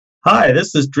Hi,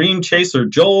 this is Dream Chaser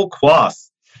Joel Quass,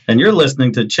 and you're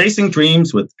listening to Chasing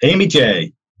Dreams with Amy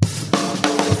J.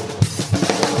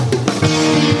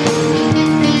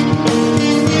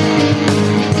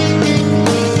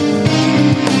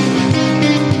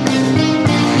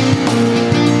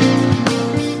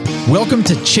 Welcome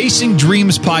to Chasing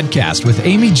Dreams podcast with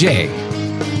Amy J.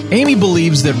 Amy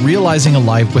believes that realizing a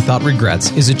life without regrets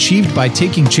is achieved by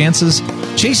taking chances,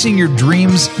 chasing your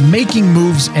dreams, making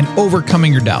moves, and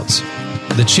overcoming your doubts.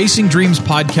 The Chasing Dreams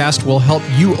podcast will help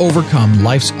you overcome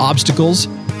life's obstacles,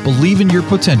 believe in your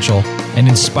potential, and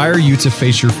inspire you to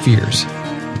face your fears.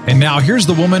 And now here's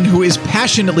the woman who is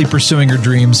passionately pursuing her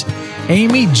dreams,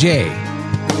 Amy J.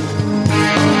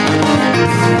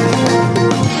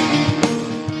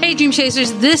 Hey Dream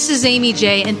Chasers, this is Amy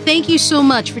J, and thank you so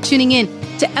much for tuning in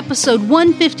to episode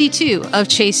 152 of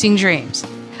Chasing Dreams.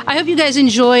 I hope you guys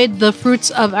enjoyed the fruits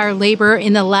of our labor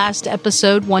in the last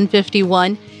episode,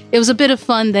 151. It was a bit of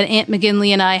fun that Aunt McGinley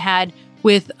and I had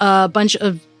with a bunch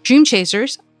of Dream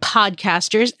Chasers,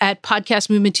 podcasters at Podcast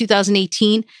Movement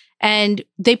 2018, and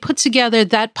they put together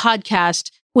that podcast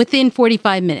within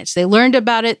 45 minutes. They learned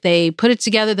about it, they put it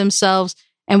together themselves,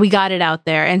 and we got it out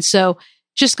there. And so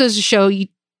just goes to show you,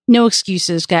 no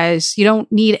excuses, guys. You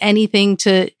don't need anything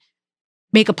to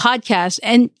make a podcast,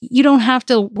 and you don't have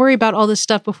to worry about all this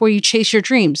stuff before you chase your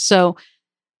dreams. So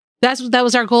that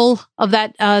was our goal of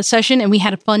that session, and we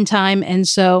had a fun time. And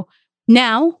so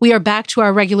now we are back to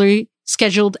our regularly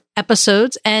scheduled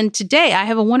episodes, and today I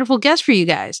have a wonderful guest for you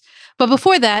guys. But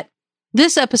before that,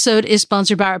 this episode is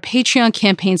sponsored by our Patreon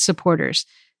campaign supporters.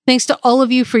 Thanks to all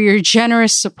of you for your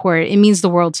generous support. It means the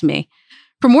world to me.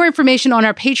 For more information on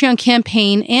our Patreon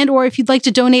campaign, and or if you'd like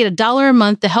to donate $1 a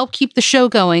month to help keep the show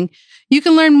going, you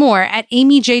can learn more at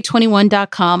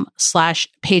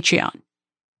amyj21.com/Patreon.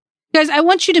 Guys, I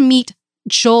want you to meet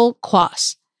Joel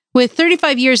Quass. With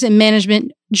 35 years in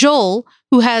management, Joel,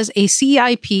 who has a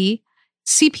CIP,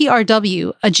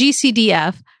 CPRW, a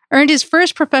GCDF, earned his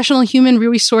first professional human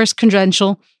resource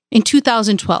credential in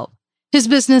 2012. His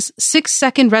business, 6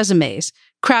 Second Resumes,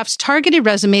 crafts targeted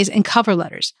resumes and cover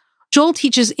letters. Joel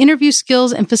teaches interview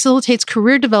skills and facilitates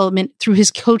career development through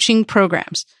his coaching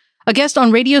programs. A guest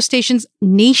on radio stations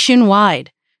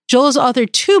nationwide, Joel has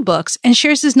authored 2 books and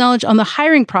shares his knowledge on the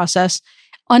hiring process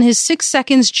on his 6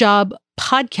 Seconds Job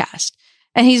podcast.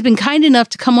 And he's been kind enough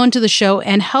to come onto the show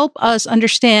and help us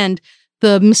understand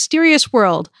the mysterious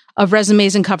world of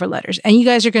resumes and cover letters. And you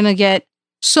guys are going to get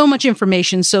so much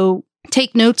information. So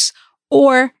take notes,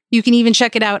 or you can even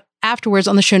check it out afterwards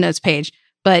on the show notes page.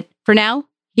 But for now,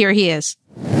 here he is.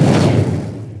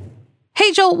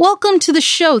 Hey, Joel, welcome to the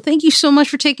show. Thank you so much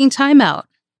for taking time out.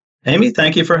 Amy,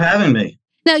 thank you for having me.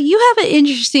 Now, you have an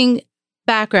interesting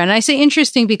background. And I say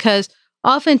interesting because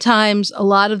oftentimes a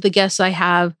lot of the guests I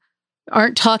have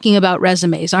aren't talking about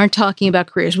resumes, aren't talking about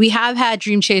careers. We have had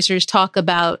Dream Chasers talk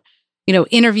about,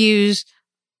 interviews,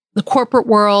 the corporate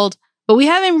world, but we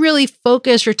haven't really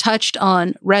focused or touched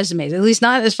on resumes, at least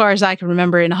not as far as I can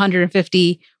remember in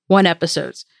 151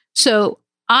 episodes. So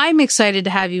I'm excited to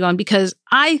have you on because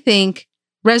I think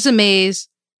resumes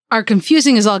are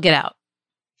confusing as all get out.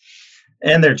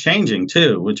 And they're changing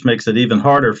too, which makes it even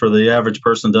harder for the average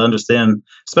person to understand,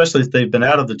 especially if they've been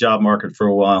out of the job market for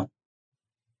a while.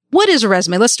 What is a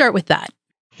resume? Let's start with that.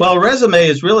 Well, a resume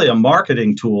is really a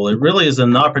marketing tool. It really is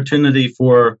an opportunity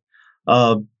for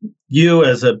you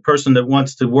as a person that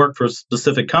wants to work for a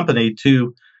specific company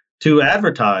to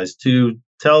advertise, to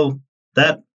tell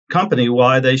that company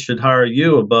why they should hire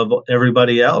you above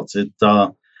everybody else. It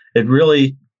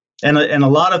really, and a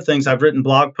lot of things, I've written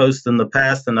blog posts in the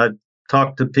past, and I've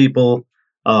talked to people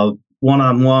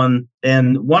one-on-one.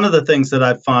 And one of the things that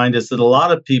I find is that a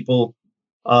lot of people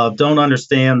don't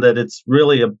understand that it's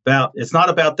not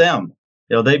about them.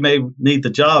 They may need the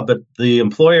job, but the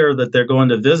employer that they're going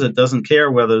to visit doesn't care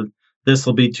whether this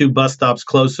will be 2 bus stops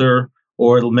closer,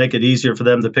 or it'll make it easier for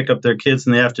them to pick up their kids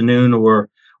in the afternoon, or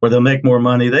they'll make more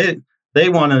money. They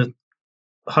want to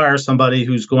hire somebody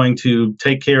who's going to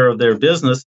take care of their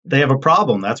business. They have a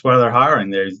problem. That's why they're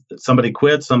hiring. Somebody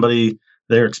quit,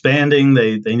 they're expanding.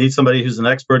 They need somebody who's an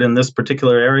expert in this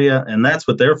particular area, and that's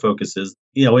what their focus is.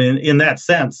 In that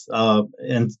sense,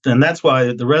 and that's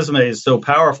why the resume is so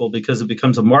powerful, because it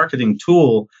becomes a marketing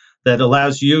tool that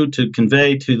allows you to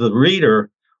convey to the reader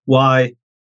why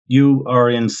you are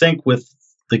in sync with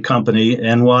the company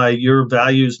and why your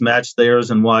values match theirs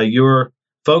and why your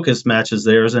focus matches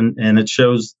theirs, and it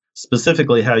shows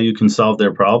specifically how you can solve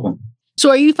their problem. So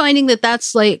are you finding that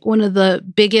that's like one of the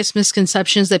biggest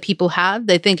misconceptions that people have?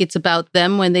 They think it's about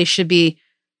them when they should be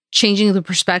changing the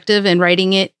perspective and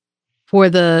writing it for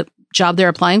the job they're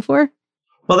applying for?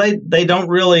 Well, they don't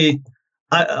really.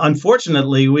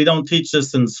 Unfortunately, we don't teach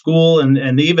this in school,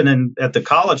 and even at the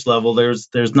college level,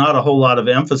 there's not a whole lot of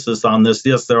emphasis on this.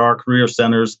 Yes, there are career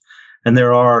centers, and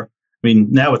there are. I mean,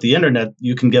 now with the internet,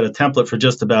 you can get a template for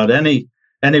just about any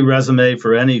resume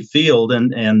for any field,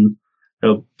 and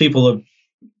people have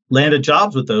landed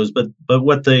jobs with those. But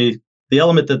what the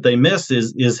element that they miss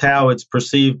is how it's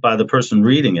perceived by the person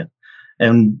reading it.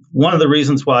 And one of the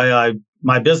reasons why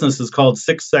my business is called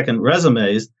 6-Second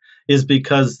Resumes is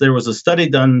because there was a study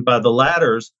done by the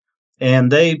Ladders,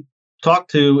 and they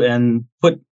talked to and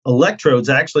put electrodes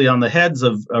actually on the heads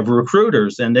of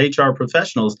recruiters and HR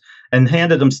professionals and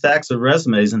handed them stacks of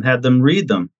resumes and had them read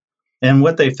them. And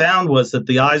what they found was that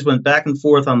the eyes went back and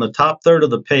forth on the top third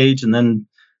of the page and then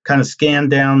kind of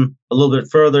scanned down a little bit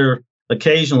further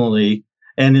occasionally.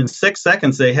 And in 6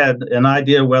 seconds, they had an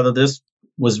idea whether this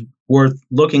was worth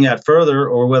looking at further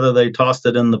or whether they tossed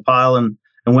it in the pile and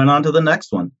went on to the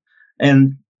next one.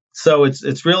 And so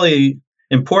it's really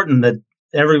important that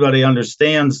everybody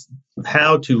understands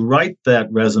how to write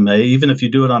that resume, even if you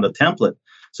do it on a template,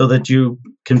 so that you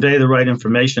convey the right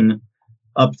information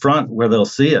up front where they'll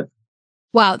see it.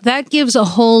 Wow, that gives a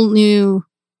whole new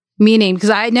meaning,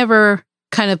 because I never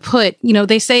kind of put,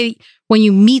 they say when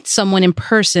you meet someone in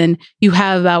person, you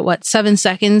have about 7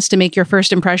 seconds to make your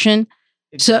first impression.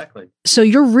 Exactly. So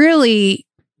you're really,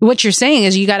 what you're saying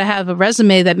is you got to have a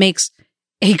resume that makes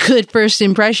a good first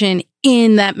impression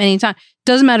in that many times.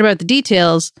 Doesn't matter about the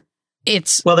details.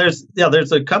 There's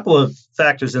a couple of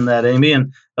factors in that, Amy,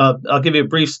 and I'll give you a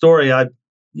brief story. I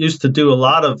used to do a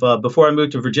lot of before I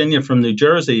moved to Virginia from New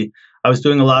Jersey. I was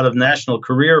doing a lot of national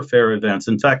career fair events.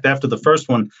 In fact, after the first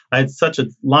one, I had such a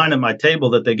line at my table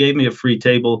that they gave me a free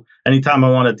table anytime I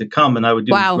wanted to come, and I would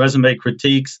do resume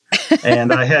critiques.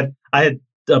 And I had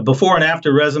before and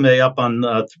after resume up on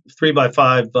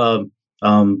 3x5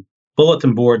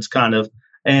 bulletin boards, kind of.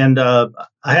 And I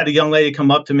had a young lady come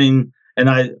up to me, and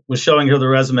I was showing her the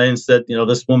resume and said,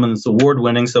 this woman is award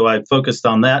winning. So I focused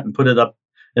on that and put it up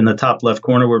in the top left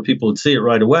corner where people would see it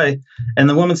right away. And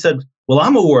the woman said, well,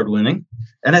 I'm award winning.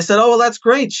 And I said, oh, well, that's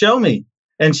great. Show me.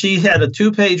 And she had a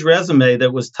 2-page resume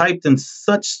that was typed in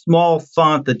such small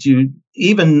font that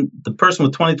even the person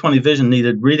with 20/20 vision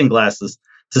needed reading glasses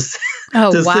to see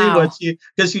what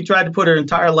because she tried to put her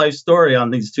entire life story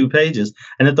on these 2 pages.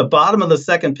 And at the bottom of the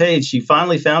second page, she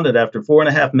finally found it after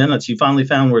 4.5 minutes. She finally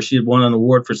found where she had won an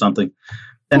award for something.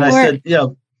 And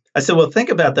I said, well, think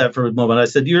about that for a moment. I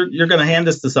said, you're going to hand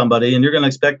this to somebody and you're going to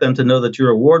expect them to know that you're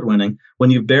award winning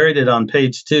when you've buried it on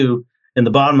page 2 in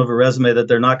the bottom of a resume that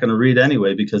they're not going to read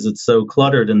anyway, because it's so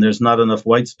cluttered and there's not enough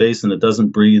white space and it doesn't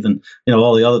breathe and,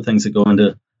 all the other things that go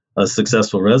into a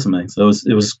successful resume. So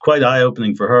it was quite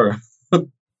eye-opening for her.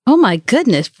 Oh my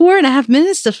goodness. 4.5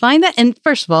 minutes to find that. And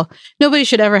first of all, nobody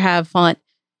should ever have font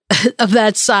of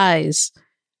that size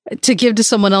to give to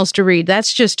someone else to read.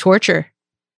 That's just torture.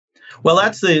 Well,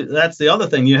 that's the other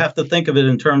thing. You have to think of it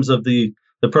in terms of the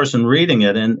person reading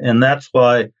it. And that's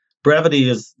why brevity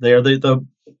is there.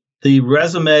 The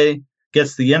resume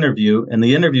gets the interview and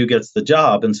the interview gets the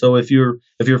job. And so if you're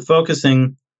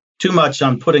focusing too much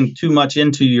on putting too much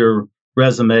into your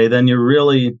resume, then you're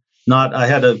really not. I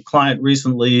had a client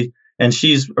recently and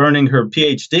she's earning her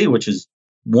PhD, which is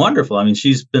wonderful. I mean,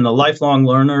 she's been a lifelong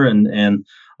learner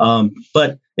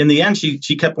but in the end, she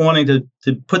kept wanting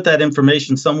to put that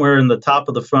information somewhere in the top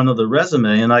of the front of the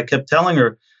resume. And I kept telling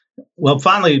her, well,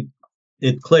 finally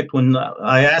it clicked when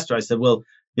I asked her, I said, well,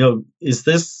 is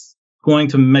this going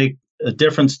to make a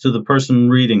difference to the person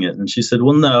reading it? And she said,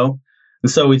 well, no.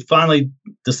 And so we finally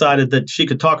decided that she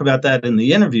could talk about that in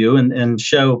the interview and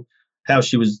show how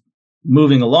she was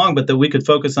moving along, but that we could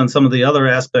focus on some of the other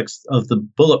aspects of the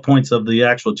bullet points of the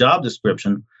actual job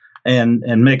description and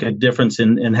make a difference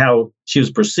in how she was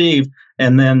perceived.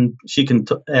 And then she can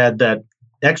add that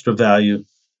extra value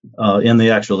in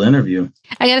the actual interview.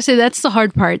 I got to say, that's the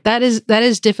hard part. That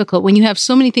is difficult when you have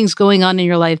so many things going on in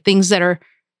your life, things that are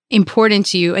important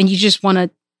to you, and you just want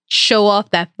to show off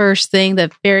that first thing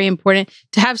that's very important.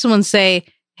 To have someone say,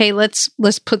 hey, let's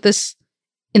put this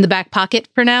in the back pocket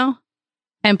for now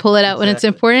and pull it out when it's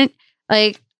important.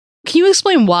 Like, can you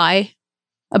explain why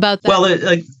about that? Well,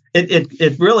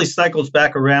 it really cycles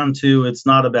back around to it's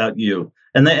not about you.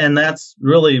 And that's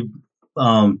really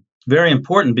very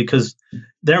important, because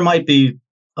there might be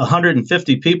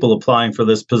 150 people applying for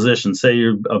this position. Say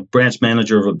you're a branch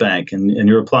manager of a bank and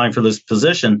you're applying for this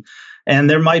position. And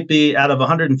there might be, out of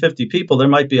 150 people, there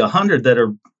might be 100 that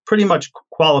are pretty much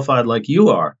qualified like you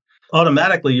are.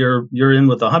 Automatically, you're in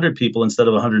with 100 people instead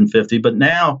of 150. But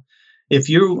now, if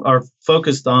you are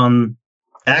focused on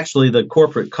actually the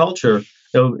corporate culture,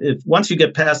 once you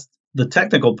get past the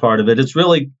technical part of it. It's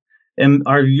really,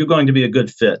 are you going to be a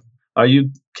good fit?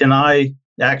 Can I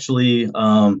actually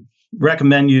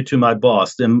recommend you to my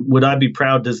boss? And would I be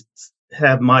proud to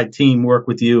have my team work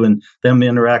with you and them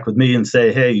interact with me and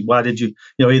say, hey, why did you,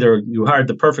 either you hired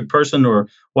the perfect person or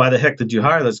why the heck did you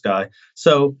hire this guy?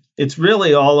 So it's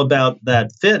really all about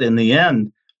that fit in the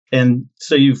end. And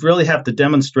so you really have to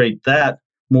demonstrate that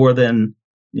more than,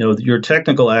 your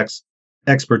technical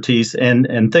expertise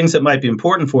and things that might be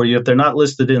important for you. If they're not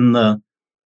listed in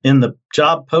the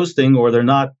job posting, or they're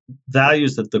not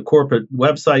values that the corporate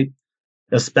website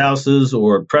espouses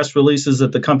or press releases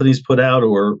that the companies put out,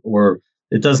 or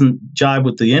it doesn't jibe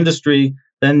with the industry,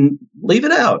 then leave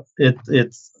it out.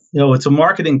 It's a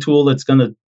marketing tool that's going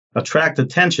to attract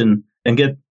attention and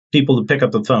get people to pick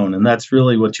up the phone. And that's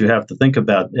really what you have to think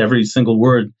about. Every single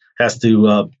word has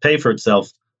to pay for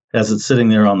itself as it's sitting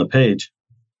there on the page.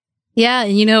 Yeah.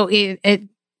 And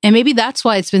maybe that's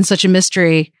why it's been such a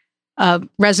mystery,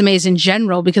 resumes in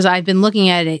general, because I've been looking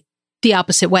at it the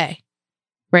opposite way,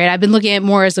 right? I've been looking at it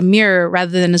more as a mirror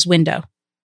rather than as window.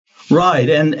 Right.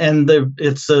 And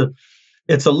it's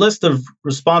a list of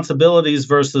responsibilities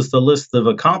versus the list of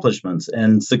accomplishments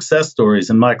and success stories.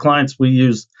 And my clients, we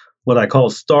use what I call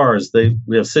STARS.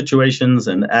 We have situations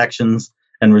and actions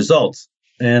and results.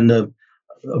 And a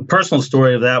personal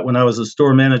story of that, when I was a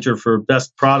store manager for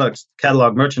Best Products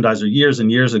Catalog Merchandiser years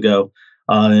and years ago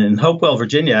in Hopewell,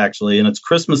 Virginia, actually, and it's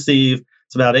Christmas Eve.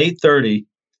 It's about 8:30,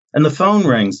 and the phone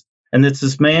rings, and it's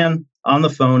this man on the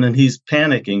phone, and he's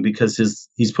panicking because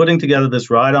he's putting together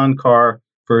this ride-on car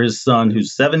for his son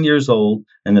who's 7 years old,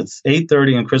 and it's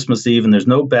 8:30 on Christmas Eve, and there's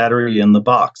no battery in the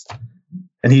box.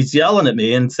 And he's yelling at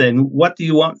me and saying, what do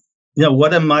you want?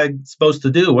 What am I supposed to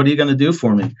do? What are you going to do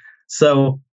for me?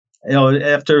 So,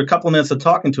 after a couple of minutes of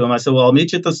talking to him, I said, well, I'll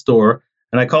meet you at the store.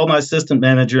 And I called my assistant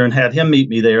manager and had him meet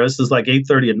me there. This is like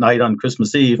 8:30 at night on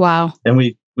Christmas Eve. Wow. And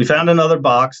we found another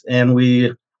box, and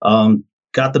we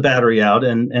got the battery out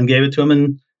and gave it to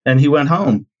him, and he went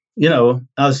home.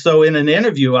 So in an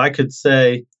interview, I could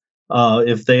say,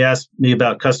 if they asked me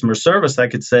about customer service, I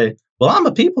could say, well, I'm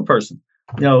a people person.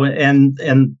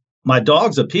 And my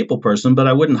dog's a people person, but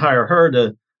I wouldn't hire her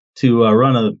to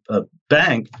run a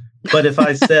bank. But if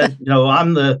I said,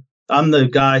 I'm the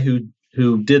guy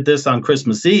who did this on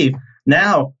Christmas Eve,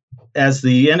 now as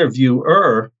the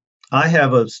interviewer, I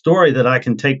have a story that I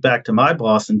can take back to my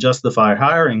boss and justify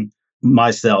hiring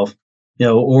myself,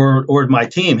 or my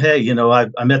team. Hey,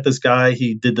 I met this guy.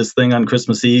 He did this thing on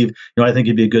Christmas Eve. I think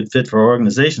he'd be a good fit for our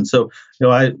organization. So,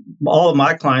 all of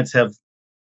my clients have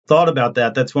thought about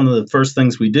that. That's one of the first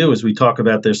things we do is we talk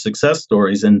about their success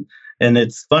stories. And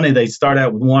it's funny, they start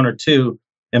out with one or two,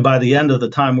 and by the end of the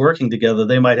time working together,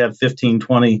 they might have 15,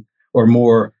 20 or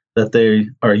more that they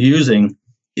are using.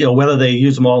 Whether they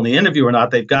use them all in the interview or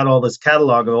not, they've got all this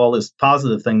catalog of all this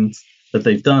positive things that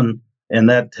they've done, and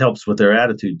that helps with their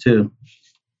attitude too.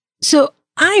 So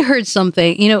I heard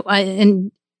something,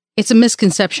 and it's a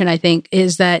misconception, I think,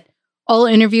 is that all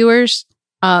interviewers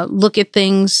look at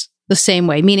things the same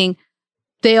way, meaning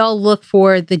they all look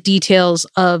for the details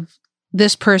of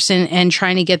this person and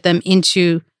trying to get them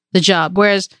into the job.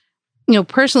 Whereas,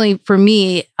 personally for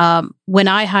me, when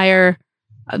I hire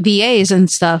VAs and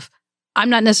stuff, I'm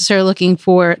not necessarily looking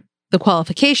for the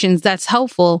qualifications. That's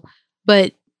helpful.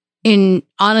 But in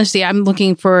honesty, I'm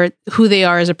looking for who they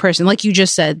are as a person. Like you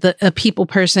just said, a people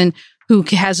person who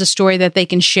has a story that they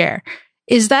can share.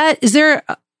 Is there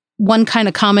one kind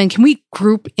of common? Can we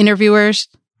group interviewers?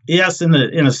 Yes, in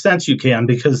a sense you can,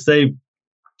 because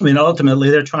ultimately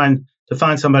they're trying to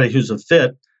find somebody who's a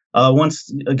fit.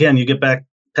 Once again, you get back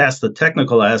past the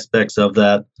technical aspects of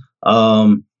that.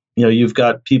 You've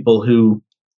got people who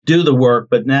do the work,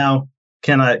 but now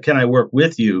can I work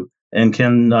with you, and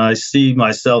can I see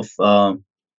myself,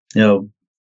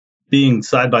 being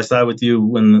side by side with you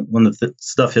when the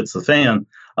stuff hits the fan.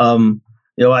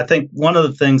 I think one of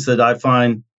the things that I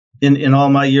find in all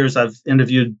my years, I've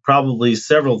interviewed probably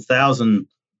several thousand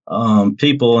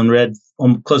people and read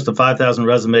close to 5,000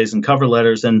 resumes and cover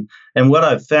letters. And what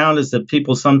I've found is that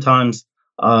people sometimes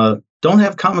don't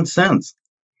have common sense,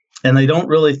 and they don't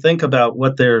really think about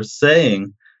what they're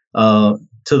saying to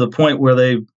the point where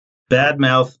they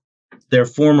badmouth their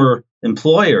former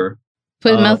employer,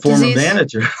 former disease.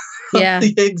 Manager. Yeah,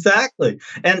 exactly.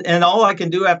 And all I can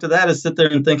do after that is sit there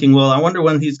and thinking, well, I wonder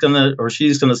when he's going to or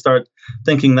she's going to start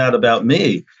thinking that about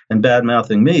me and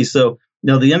bad-mouthing me. So,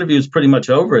 the interview is pretty much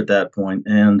over at that point.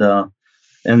 And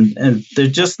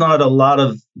there's just not a lot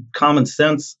of common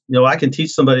sense. I can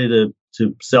teach somebody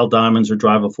to sell diamonds or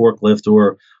drive a forklift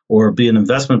or be an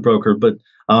investment broker, but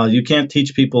you can't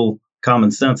teach people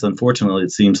common sense, unfortunately,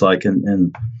 it seems like.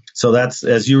 And So that's,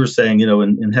 as you were saying,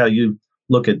 in how you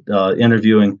look at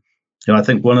interviewing, I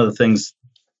think one of the things,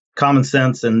 common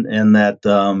sense and that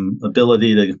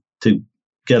ability to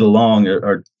get along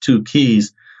are two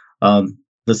keys.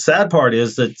 The sad part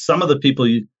is that some of the people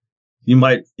you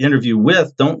might interview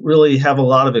with don't really have a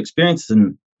lot of experience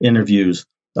in interviews,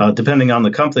 depending on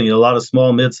the company, a lot of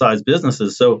small, mid-sized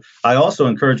businesses. So I also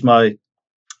encourage my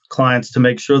clients to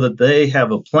make sure that they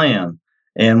have a plan,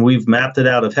 and we've mapped it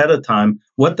out ahead of time,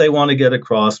 what they want to get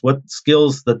across, what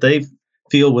skills that they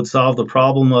feel would solve the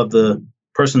problem of the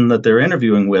person that they're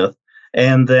interviewing with,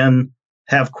 and then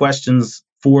have questions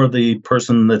for the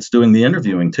person that's doing the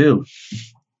interviewing too.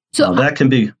 So that can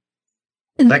be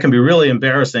really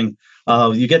embarrassing.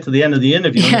 You get to the end of the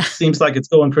interview, and it seems like it's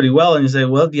going pretty well, and you say,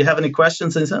 "Well, do you have any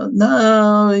questions?" And they say,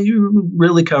 "No, you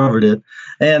really covered it."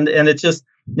 And it's just,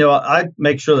 I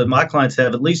make sure that my clients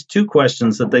have at least two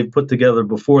questions that they've put together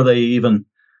before they even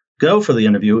go for the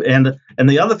interview. And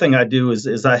the other thing I do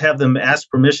is I have them ask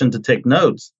permission to take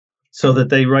notes so that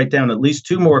they write down at least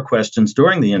two more questions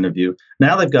during the interview.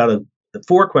 Now they've got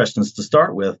 4 questions to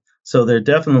start with, so they're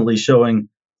definitely showing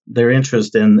their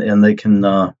interest and they can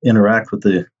interact with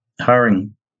the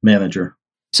hiring manager.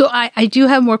 So I do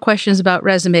have more questions about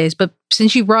resumes, but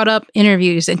since you brought up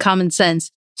interviews and common sense,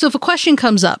 so if a question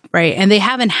comes up, right, and they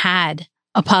haven't had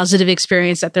a positive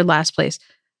experience at their last place,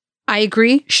 I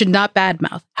agree, should not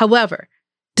badmouth. However,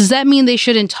 does that mean they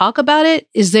shouldn't talk about it?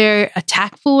 Is there a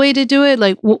tactful way to do it?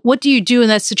 Like, what do you do in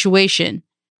that situation?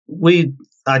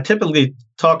 I typically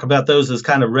talk about those as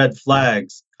kind of red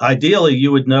flags. Ideally,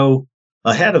 you would know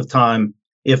ahead of time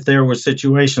if there were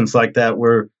situations like that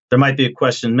where there might be a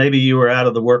question. Maybe you were out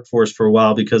of the workforce for a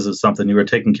while because of something. You were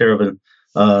taking care of an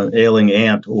ailing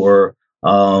aunt, or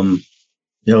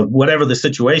whatever the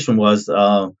situation was.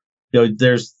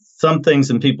 There's some things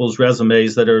in people's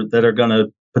resumes that are going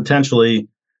to potentially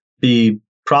be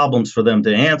problems for them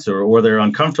to answer, or they're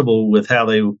uncomfortable with how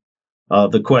they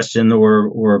the question,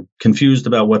 or confused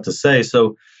about what to say.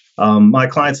 So my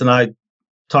clients and I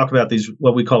talk about these,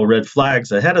 what we call red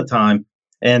flags, ahead of time,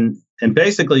 and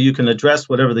basically you can address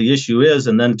whatever the issue is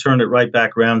and then turn it right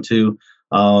back around to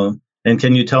and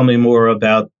can you tell me more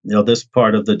about this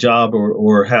part of the job,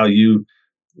 or how you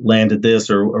landed this,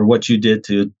 or what you did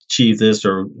to achieve this,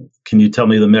 or can you tell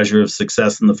me the measure of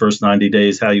success in the first 90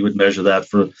 days, how you would measure that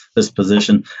for this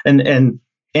position, and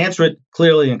answer it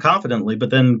clearly and confidently, but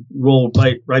then roll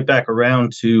right back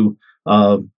around to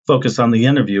focus on the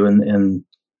interview and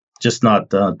just not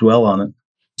dwell on it.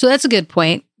 So that's a good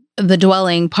point, the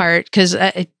dwelling part, because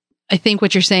I think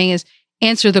what you're saying is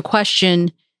answer the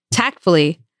question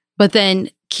tactfully, but then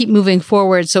keep moving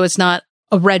forward so it's not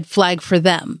a red flag for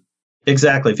them.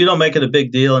 Exactly. If you don't make it a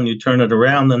big deal and you turn it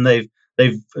around, then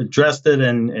they've addressed it,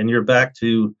 and you're back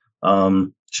to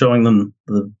showing them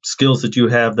the skills that you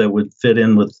have that would fit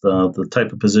in with the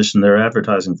type of position they're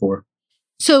advertising for.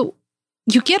 So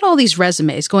you get all these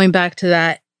resumes, going back to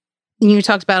that, and you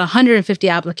talked about 150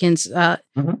 applicants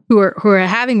who are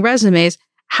having resumes.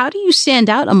 How do you stand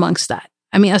out amongst that?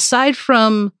 I mean, aside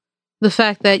from the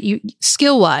fact that you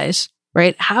skill-wise,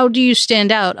 right? How do you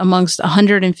stand out amongst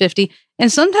 150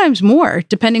 and sometimes more,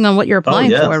 depending on what you're applying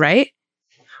for, right?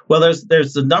 Well,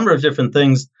 there's a number of different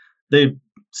things. The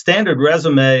standard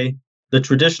resume, the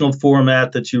traditional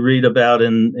format that you read about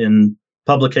in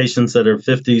publications that are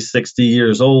 50, 60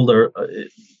 years old,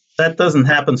 that doesn't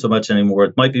happen so much anymore.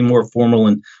 It might be more formal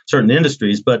in certain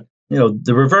industries, but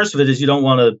the reverse of it is you don't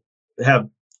want to have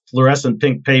fluorescent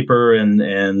pink paper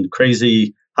and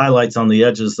crazy highlights on the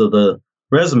edges of the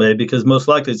resume, because most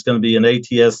likely it's going to be an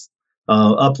ATS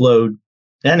upload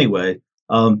anyway.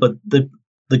 But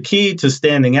the key to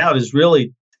standing out is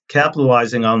really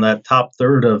capitalizing on that top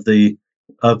third of the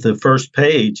first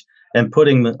page and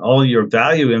putting all your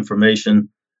value information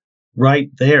right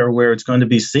there where it's going to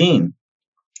be seen.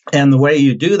 And the way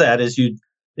you do that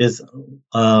is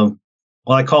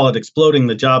I call it exploding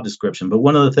the job description. But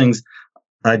one of the things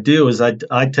I do is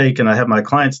I take, and I have my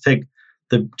clients take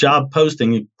the job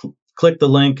posting, you click the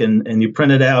link and you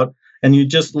print it out, and you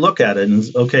just look at it, and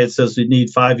okay, it says you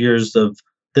need 5 years of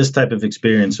this type of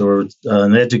experience, or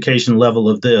an education level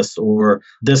of this, or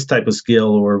this type of skill,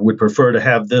 or would prefer to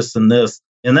have this and this.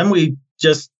 And then we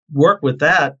just work with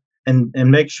that and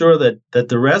make sure that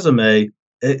the resume,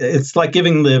 it's like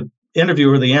giving the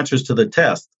interviewer the answers to the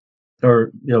test,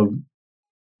 or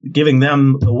giving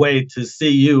them a way to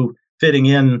see you fitting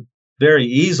in very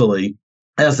easily.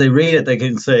 As they read it, they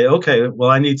can say, okay, well,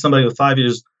 I need somebody with 5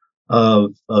 years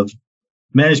of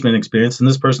management experience, and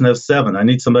this person has 7. I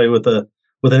need somebody with an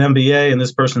MBA, and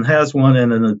this person has one,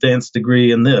 and an advanced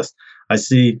degree in this. I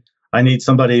see I need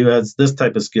somebody who has this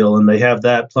type of skill, and they have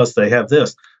that, plus they have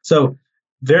this. So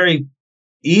very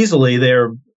easily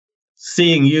they're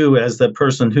seeing you as the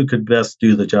person who could best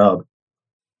do the job.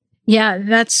 Yeah,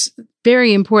 that's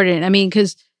very important. I mean,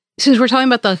 because since we're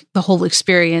talking about the whole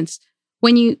experience,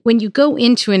 when you go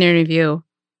into an interview,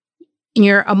 and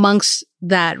you're amongst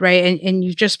that, right? And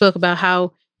you just spoke about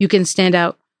how you can stand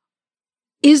out.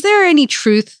 Is there any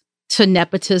truth to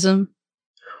nepotism?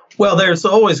 Well, there's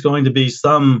always going to be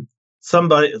some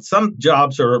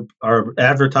jobs are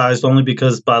advertised only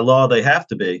because by law they have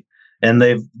to be, and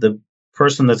the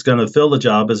person that's going to fill the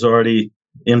job is already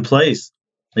in place,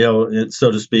 so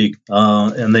to speak,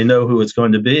 and they know who it's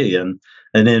going to be, and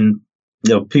then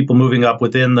people moving up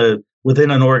within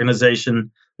an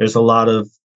organization. There's a lot of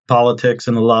politics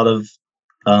and a lot of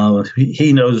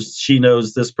he knows, she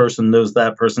knows, this person knows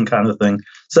that person kind of thing.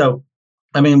 So,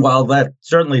 I mean, while that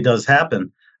certainly does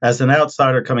happen, as an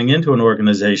outsider coming into an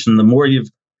organization, the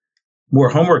more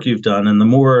homework you've done and the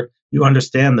more you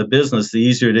understand the business, the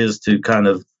easier it is to kind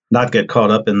of not get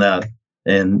caught up in that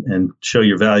and show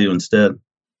your value instead.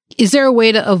 Is there a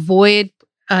way to avoid,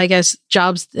 I guess,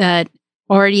 jobs that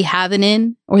already have an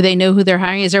in or they know who they're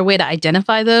hiring? Is there a way to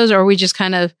identify those, or are we just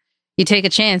kind of, you take a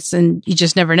chance and you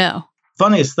just never know?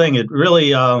 Funniest thing, it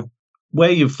really,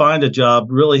 way you find a job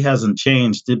really hasn't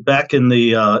changed. Back in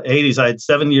the 80s, I had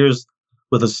 7 years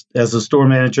as a store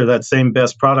manager of that same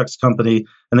Best Products company,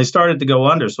 and they started to go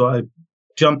under. So I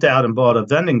jumped out and bought a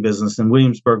vending business in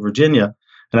Williamsburg, Virginia,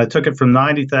 and I took it from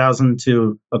 $90,000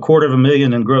 to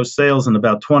 $250,000 in gross sales in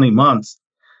about 20 months.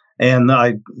 And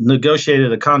I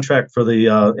negotiated a contract for the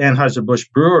Anheuser-Busch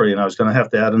Brewery, and I was going to have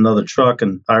to add another truck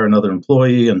and hire another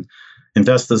employee and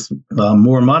invest this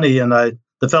more money. And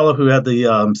the fellow who had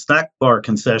the snack bar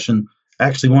concession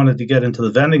actually wanted to get into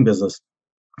the vending business.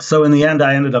 So in the end,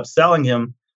 I ended up selling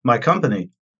him my company,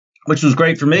 which was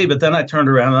great for me. But then I turned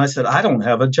around and I said, I don't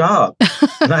have a job.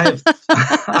 And I have,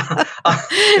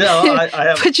 I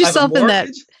have, put yourself in that.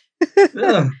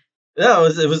 Yeah,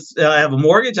 it was. I have a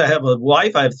mortgage. I have a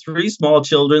wife. I have 3 small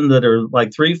children that are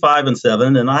like 3, 5, and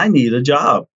 7, and I need a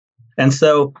job. And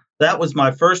so that was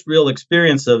my first real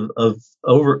experience of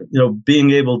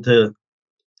being able to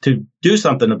do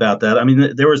something about that. I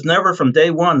mean, there was never, from day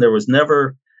one, there was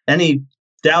never any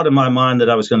doubt in my mind that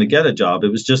I was going to get a job. It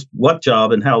was just what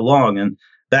job and how long. And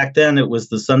back then it was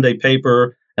the Sunday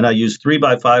paper, and I used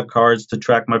 3x5 cards to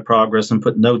track my progress and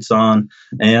put notes on,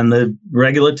 and the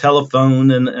regular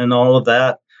telephone and all of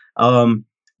that.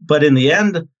 But in the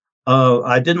end,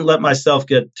 I didn't let myself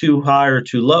get too high or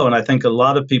too low. And I think a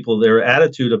lot of people, their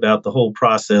attitude about the whole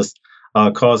process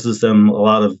causes them a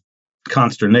lot of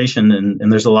consternation,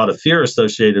 and there's a lot of fear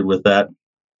associated with that.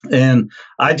 And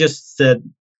I just said,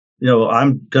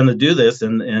 I'm going to do this,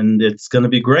 and it's going to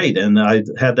be great. And I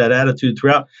had that attitude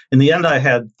throughout. In the end, I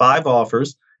had 5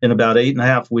 offers in about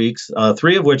 8.5 weeks,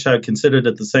 3 of which I considered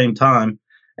at the same time.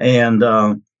 And,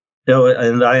 and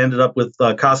I ended up with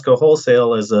Costco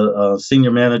Wholesale as a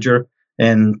senior manager,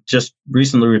 and just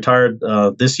recently retired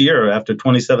this year after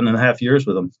 27.5 years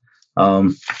with them.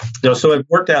 So it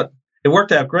worked out. It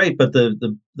worked out great. But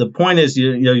the point is,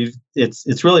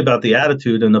 it's really about the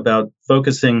attitude and about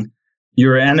focusing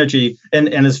your energy. And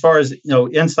as far as,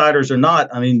 insiders or not,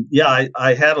 I mean, yeah,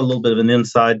 I had a little bit of an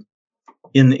inside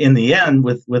in the end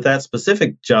with that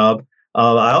specific job.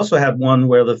 I also had one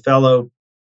where the fellow,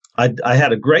 I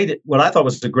had what I thought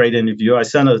was a great interview. I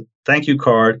sent a thank you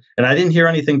card, and I didn't hear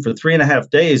anything for 3.5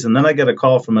 days. And then I get a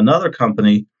call from another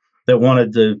company that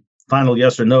wanted the final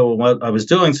yes or no on what I was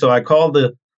doing. So I called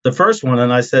the first one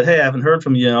and I said, hey, I haven't heard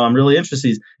from you. I'm really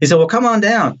interested. He said, well, come on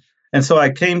down. And so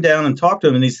I came down and talked to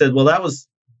him, and he said, well, that was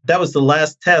the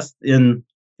last test in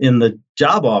the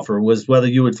job offer, was whether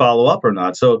you would follow up or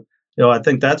not. So, I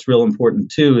think that's real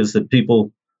important too, is that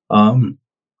people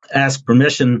ask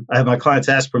permission. I have my clients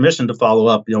ask permission to follow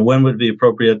up. When would it be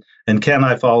appropriate, and can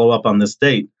I follow up on this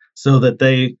date, so that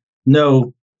they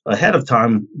know ahead of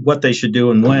time what they should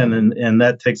do and when, and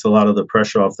that takes a lot of the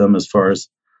pressure off them as far as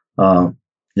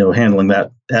handling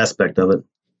that aspect of it.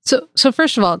 So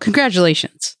first of all,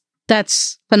 congratulations.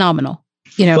 That's phenomenal.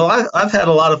 Well, I've had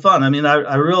a lot of fun. I mean,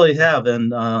 I really have,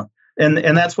 and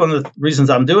that's one of the reasons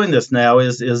I'm doing this now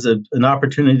is an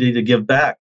opportunity to give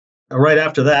back. Right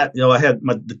after that, I had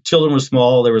the children were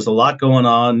small. There was a lot going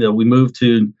on. We moved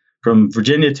from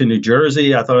Virginia to New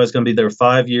Jersey. I thought I was going to be there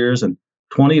 5 years, and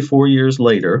 24 years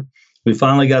later, we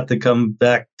finally got to come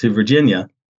back to Virginia.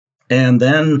 And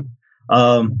then,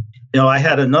 I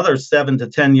had another 7 to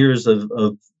 10 years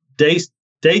of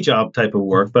day job type of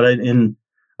work. But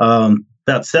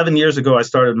about 7 years ago, I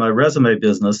started my resume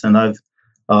business, and I've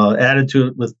added to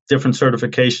it with different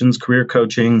certifications, career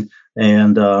coaching,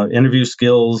 and interview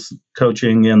skills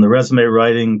coaching, and the resume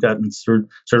writing, gotten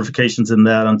certifications in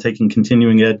that. I'm taking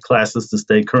continuing ed classes to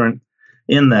stay current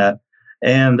in that.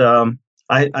 And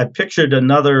I pictured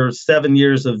another 7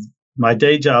 years of my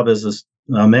day job as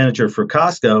a manager for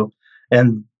Costco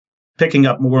and picking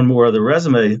up more and more of the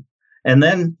resume. And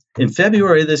then in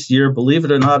February this year, believe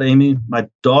it or not, Amy, my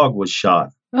dog was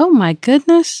shot. Oh, my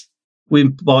goodness. We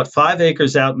bought 5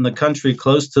 acres out in the country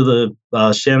close to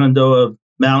the Shenandoah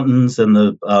Mountains and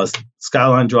the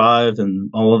Skyline Drive and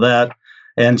all of that.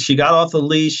 And she got off the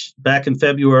leash back in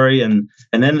February and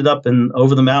ended up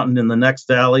over the mountain in the next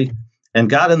valley and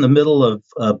got in the middle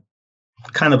of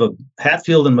kind of a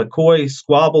Hatfield and McCoy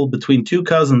squabble between 2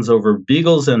 cousins over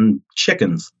beagles and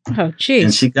chickens. Oh, geez.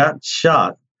 And she got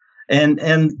shot. And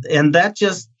that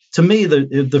just, to me,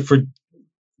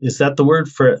 is that the word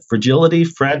for fragility,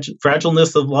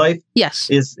 fragileness of life? Yes.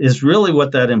 Is really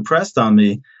what that impressed on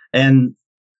me. And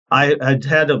I'd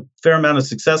had a fair amount of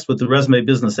success with the resume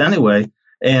business anyway.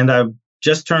 And I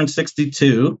just turned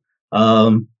 62,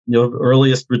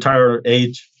 earliest retire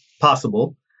age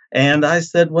possible. And I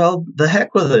said, well, the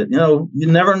heck with it. You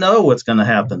never know what's going to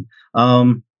happen.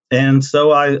 And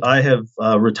so I have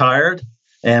retired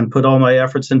and put all my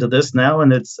efforts into this now.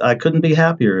 And I couldn't be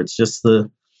happier. It's just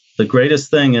the greatest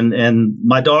thing. And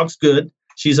my dog's good.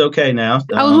 She's okay now.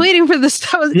 I was waiting for this.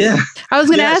 I was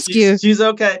going to ask you. She's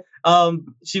okay.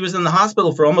 She was in the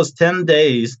hospital for almost 10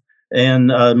 days in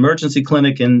emergency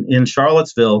clinic in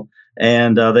Charlottesville.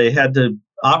 And they had to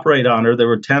operate on her. There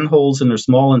were 10 holes in her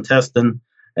small intestine.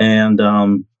 And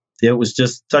it was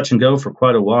just touch and go for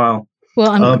quite a while.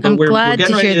 Well, I'm glad to hear that. We're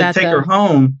getting ready to take her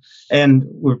home, and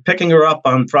we're picking her up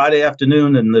on Friday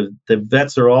afternoon, and the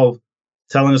vets are all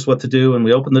telling us what to do, and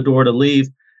we open the door to leave,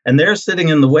 and they're sitting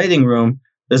in the waiting room.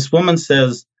 This woman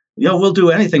says, we'll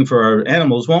do anything for our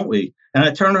animals, won't we? And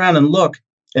I turn around and look,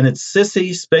 and it's Sissy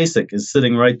Spacek is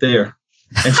sitting right there.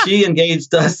 And she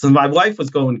engaged us, and my wife was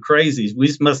going crazy.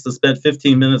 We must have spent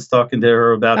 15 minutes talking to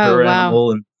her about her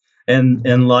animal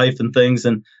and life and things,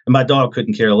 and my dog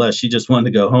couldn't care less. She just wanted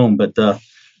to go home. But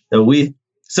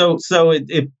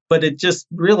it just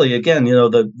really, again,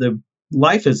 the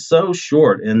life is so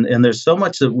short, and there's so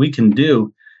much that we can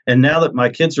do. And now that my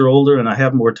kids are older and I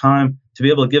have more time to be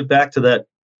able to give back to that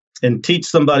and teach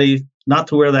somebody not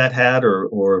to wear that hat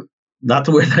or not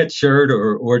to wear that shirt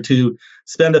or to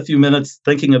spend a few minutes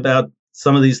thinking about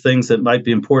some of these things that might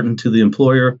be important to the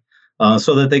employer.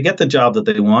 So that they get the job that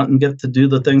they want and get to do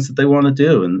the things that they want to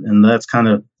do. And that's kind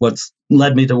of what's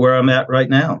led me to where I'm at right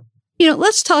now.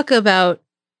 Let's talk about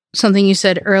something you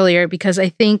said earlier, because I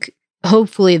think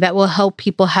hopefully that will help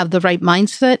people have the right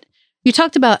mindset. You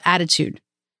talked about attitude.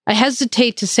 I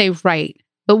hesitate to say right,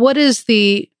 but what is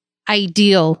the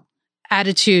ideal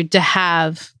attitude to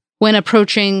have when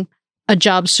approaching a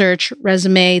job search,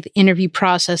 resume, the interview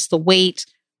process, the wait?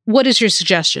 What is your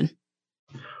suggestion?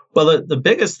 Well, the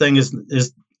biggest thing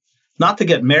is not to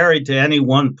get married to any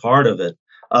one part of it.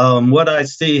 What I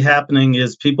see happening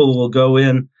is people will go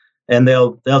in and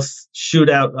they'll shoot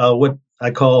out what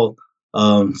I call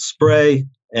spray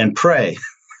and pray.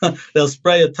 They'll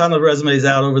spray a ton of resumes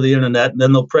out over the internet, and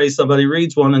then they'll pray somebody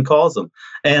reads one and calls them.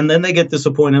 And then they get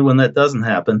disappointed when that doesn't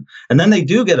happen. And then they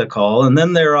do get a call, and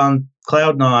then they're on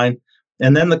cloud 9,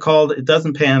 and then the call, it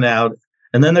doesn't pan out.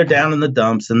 And then they're down in the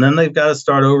dumps, and then they've got to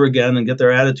start over again and get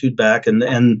their attitude back.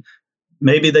 And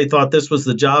maybe they thought this was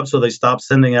the job, so they stopped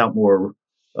sending out more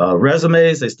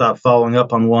resumes. They stopped following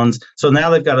up on ones. So now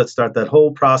they've got to start that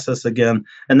whole process again.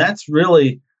 And that's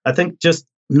really, I think, just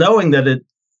knowing that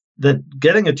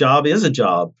getting a job is a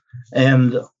job.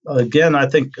 And again, I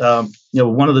think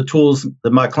one of the tools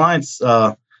that my clients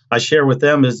I share with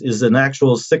them is an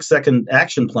actual 6-second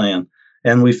action plan,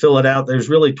 and we fill it out. There's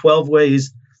really 12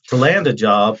 ways to land a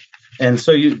job. And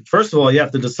so first of all, you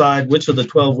have to decide which of the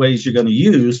 12 ways you're going to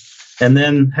use, and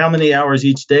then how many hours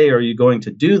each day are you going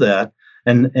to do that?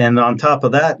 And on top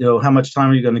of that, how much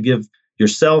time are you going to give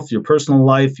yourself, your personal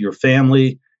life, your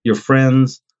family, your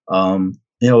friends,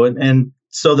 and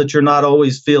so that you're not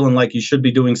always feeling like you should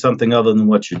be doing something other than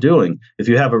what you're doing. If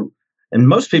you have and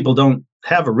most people don't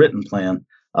have a written plan.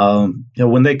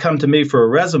 When they come to me for a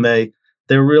resume,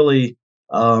 they're really,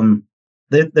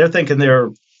 they're thinking they're,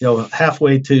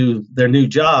 halfway to their new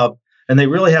job, and they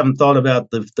really haven't thought about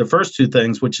the first two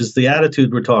things, which is the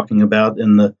attitude we're talking about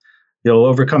and the,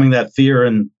 overcoming that fear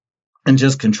and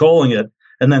just controlling it.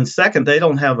 And then second, they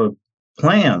don't have a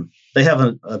plan. They have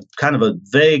a kind of a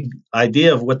vague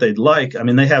idea of what they'd like. I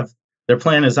mean, their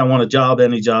plan is, I want a job,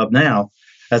 any job now,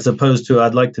 as opposed to,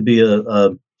 I'd like to be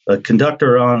a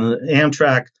conductor on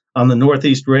Amtrak on the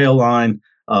Northeast Rail line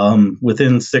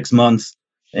within 6 months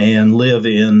and live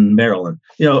in Maryland.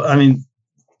 I mean,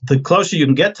 the closer you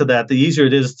can get to that, the easier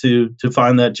it is to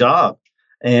find that job.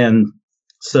 And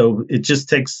so it just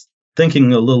takes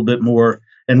thinking a little bit more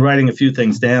and writing a few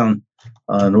things down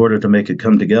in order to make it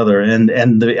come together. And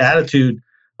the attitude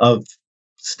of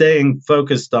staying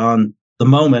focused on the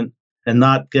moment and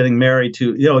not getting married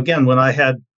to, again, when I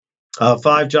had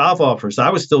 5 job offers, I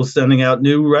was still sending out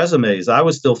new resumes. I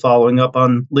was still following up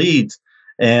on leads.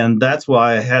 And that's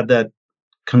why I had that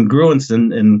congruence,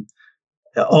 and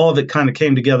all of it kind of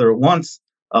came together at once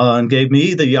and gave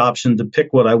me the option to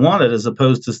pick what I wanted, as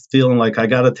opposed to feeling like I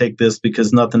got to take this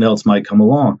because nothing else might come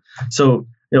along. So,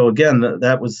 again,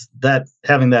 that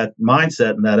having that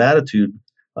mindset and that attitude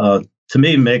to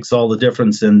me makes all the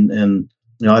difference. And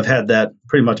I've had that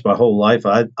pretty much my whole life,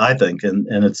 I think, and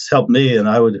it's helped me, and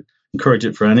I would encourage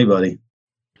it for anybody.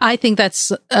 I think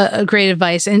that's a great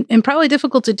advice and probably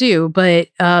difficult to do, but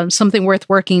something worth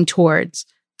working towards,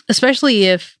 especially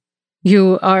if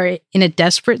you are in a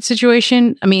desperate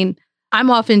situation. I mean, I'm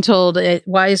often told, a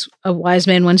wise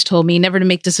man once told me, never to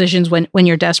make decisions when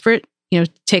you're desperate,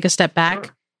 take a step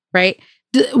back, right?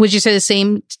 Would you say the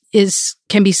same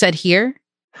can be said here?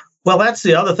 Well, that's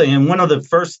the other thing. And one of the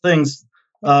first things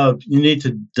you need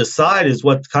to decide is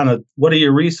what are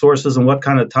your resources and what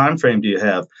kind of time frame do you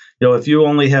have? If you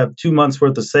only have 2 months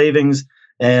worth of savings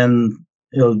and,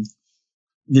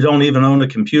 you don't even own a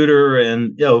computer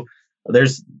and,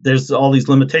 there's all these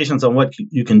limitations on what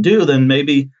you can do, then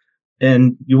maybe,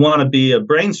 and you want to be a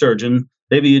brain surgeon,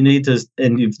 maybe you need to,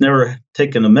 and you've never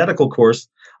taken a medical course,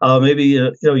 maybe,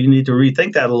 you need to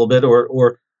rethink that a little bit,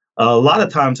 or a lot of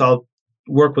times I'll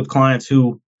work with clients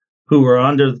who are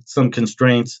under some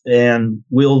constraints, and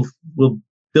we'll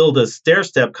build a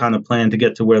stair-step kind of plan to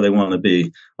get to where they want to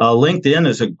be. LinkedIn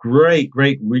is a great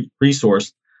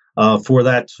resource for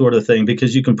that sort of thing,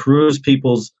 because you can peruse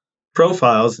people's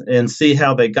profiles and see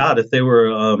how they got. If they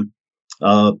were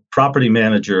a property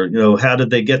manager, how did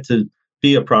they get to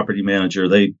be a property manager?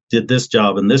 They did this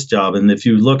job and this job. And if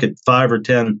you look at 5 or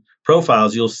 10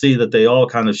 profiles, you'll see that they all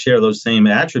kind of share those same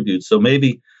attributes. So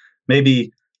maybe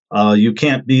you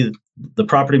can't be the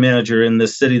property manager in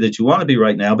this city that you want to be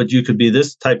right now, but you could be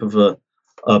this type of a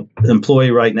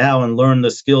employee right now and learn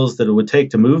the skills that it would take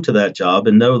to move to that job,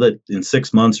 and know that in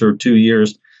 6 months or 2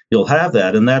 years you'll have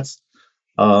that. And that's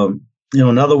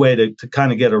another way to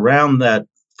kind of get around that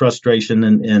frustration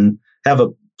and have a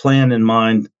plan in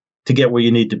mind to get where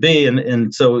you need to be.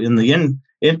 And so in the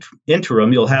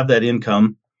interim, you'll have that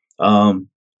income.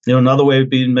 Another way would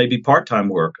be maybe part-time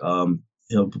work.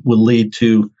 Will lead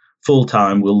to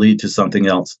full-time, will lead to something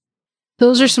else.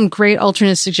 Those are some great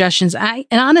alternate suggestions. And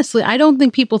honestly, I don't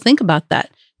think people think about that.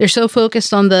 They're so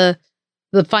focused on the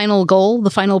final goal,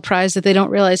 the final prize, that they don't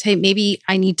realize, hey, maybe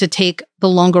I need to take the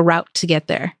longer route to get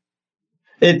there.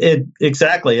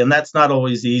 Exactly. And that's not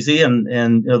always easy.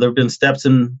 And there have been steps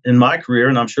in my career,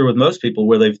 and I'm sure with most people,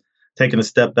 where they've taken a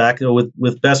step back.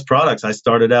 With Best Products, I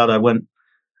started out, I went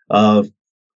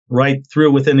right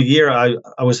through within a year.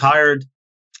 I was hired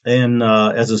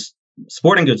as a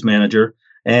sporting goods manager.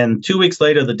 And 2 weeks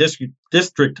later, the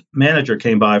district manager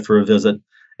came by for a visit,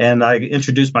 and I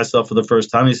introduced myself for the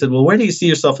first time. He said, "Well, where do you see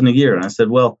yourself in a year?" And I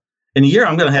said, "Well, in a year,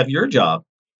 I'm going to have your job."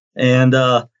 And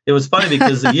it was funny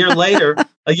because a year later,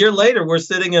 we're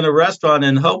sitting in a restaurant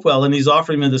in Hopewell, and he's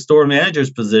offering me the store manager's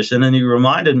position. And he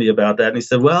reminded me about that. And he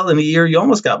said, "Well, in a year, you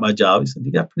almost got my job." He said,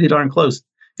 "You got pretty darn close.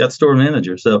 You got store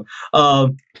manager." So,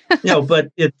 but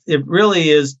it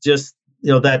really is just,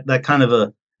 that kind of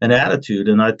an attitude.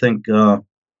 And I think,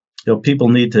 people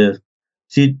need to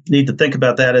think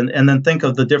about that, and then think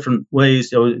of the different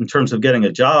ways, in terms of getting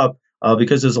a job,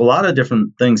 because there's a lot of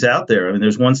different things out there. I mean,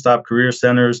 there's one-stop career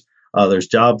centers, there's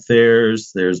job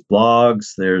fairs, there's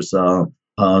blogs, there's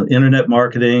internet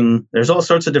marketing, there's all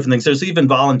sorts of different things. There's even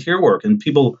volunteer work, and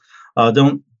people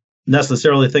don't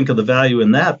necessarily think of the value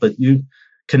in that, but you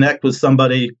connect with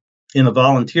somebody in a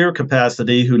volunteer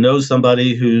capacity who knows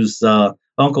somebody whose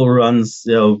uncle runs,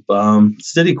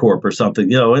 Citicorp or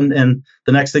something, and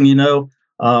the next thing you know,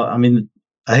 I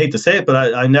hate to say it, but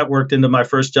I networked into my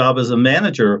first job as a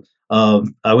manager.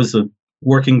 I was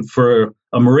working for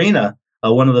a marina.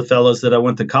 One of the fellows that I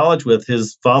went to college with,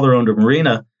 his father owned a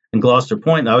marina in Gloucester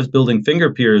Point, and I was building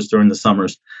finger piers during the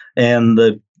summers. And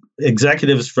the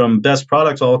executives from Best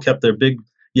Products all kept their big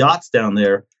yachts down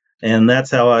there. And that's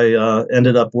how I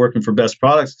ended up working for Best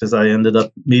Products, because I ended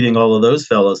up meeting all of those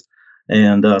fellows.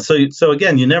 And so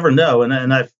again, you never know.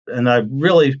 And I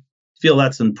really feel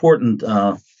that's important,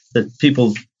 that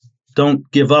people don't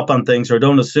give up on things or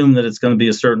don't assume that it's going to be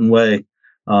a certain way,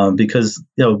 because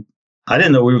I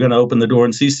didn't know we were going to open the door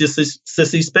and see Sissy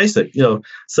Spacek.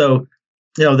 So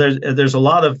there's a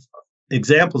lot of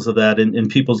examples of that in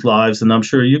people's lives, and I'm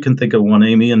sure you can think of one,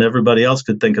 Amy, and everybody else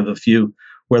could think of a few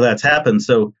where that's happened.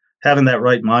 So having that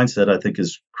right mindset, I think,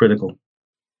 is critical.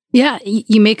 Yeah,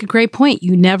 you make a great point.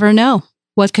 You never know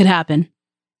what could happen.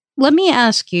 Let me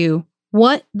ask you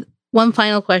one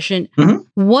final question. Mm-hmm.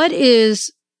 What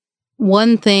is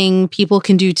one thing people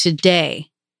can do today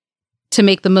to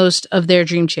make the most of their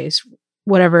dream chase,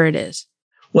 whatever it is?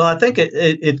 Well, I think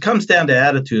it comes down to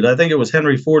attitude. I think it was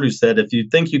Henry Ford who said, if you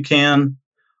think you can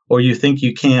or you think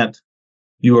you can't,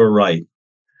 you are right.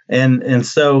 And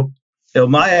so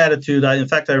my attitude, in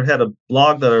fact, I had a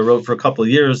blog that I wrote for a couple of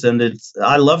years, and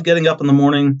I love getting up in the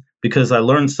morning because I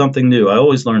learned something new. I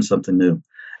always learn something new.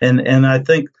 And I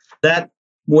think that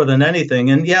more than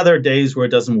anything, and yeah, there are days where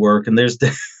it doesn't work, and there's,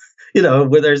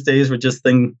 where there's days where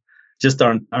things just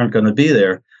aren't going to be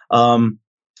there.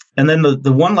 And then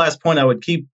the one last point I would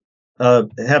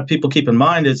have people keep in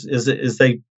mind is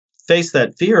they face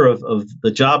that fear of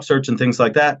the job search and things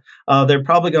like that. They're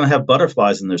probably going to have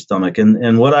butterflies in their stomach.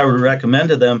 And what I would recommend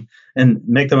to them and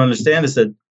make them understand is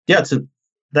that, yeah,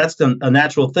 that's a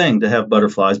natural thing to have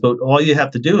butterflies, but all you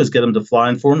have to do is get them to fly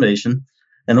in formation,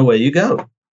 and away you go.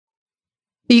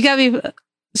 You got me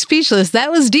speechless.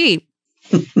 That was deep.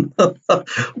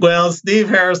 Well, Steve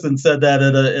Harrison said that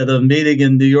at a meeting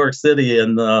in New York City,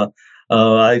 and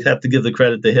I have to give the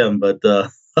credit to him. But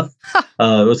it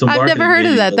was a marketing I've never heard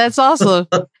meeting, of that. That's awesome.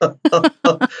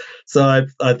 So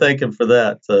I thank him for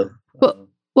that.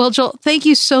 Well, Joel, thank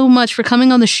you so much for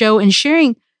coming on the show and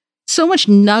sharing so much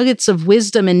nuggets of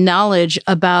wisdom and knowledge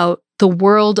about the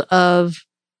world of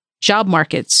job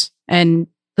markets and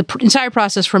the entire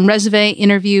process from resume,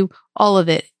 interview, all of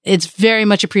it. It's very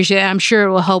much appreciated. I'm sure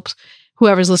it will help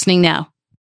whoever's listening now.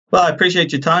 Well, I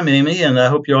appreciate your time, Amy, and I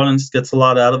hope your audience gets a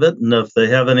lot out of it. And if they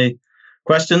have any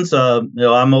questions,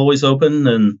 I'm always open.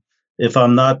 And if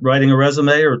I'm not writing a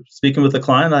resume or speaking with a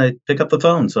client, I pick up the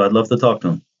phone. So I'd love to talk to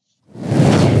them.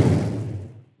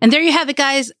 And there you have it,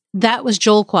 guys. That was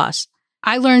Joel Quast.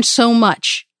 I learned so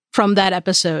much from that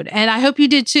episode, and I hope you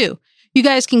did too. You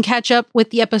guys can catch up with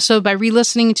the episode by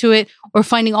re-listening to it or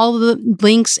finding all of the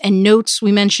links and notes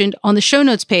we mentioned on the show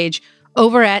notes page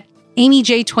over at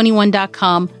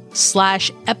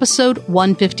amyj21.com/episode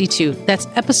 152. That's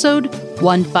episode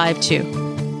 152.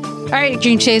 All right,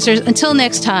 Dream Chasers, until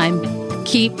next time,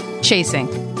 keep chasing.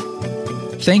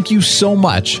 Thank you so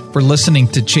much for listening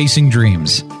to Chasing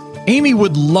Dreams. Amy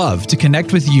would love to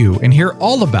connect with you and hear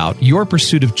all about your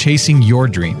pursuit of chasing your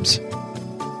dreams.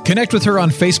 Connect with her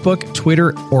on Facebook,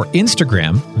 Twitter, or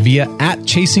Instagram via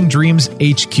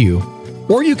 @ChasingDreamsHQ.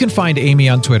 Or you can find Amy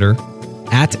on Twitter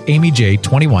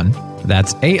 @AmyJ21.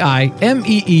 That's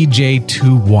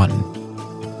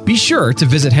AIMEEJ21. Be sure to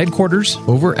visit headquarters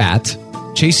over at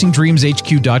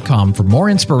ChasingDreamsHQ.com for more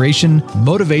inspiration,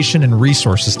 motivation, and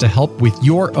resources to help with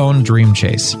your own dream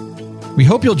chase. We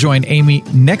hope you'll join Amy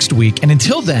next week, and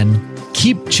until then,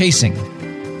 keep chasing.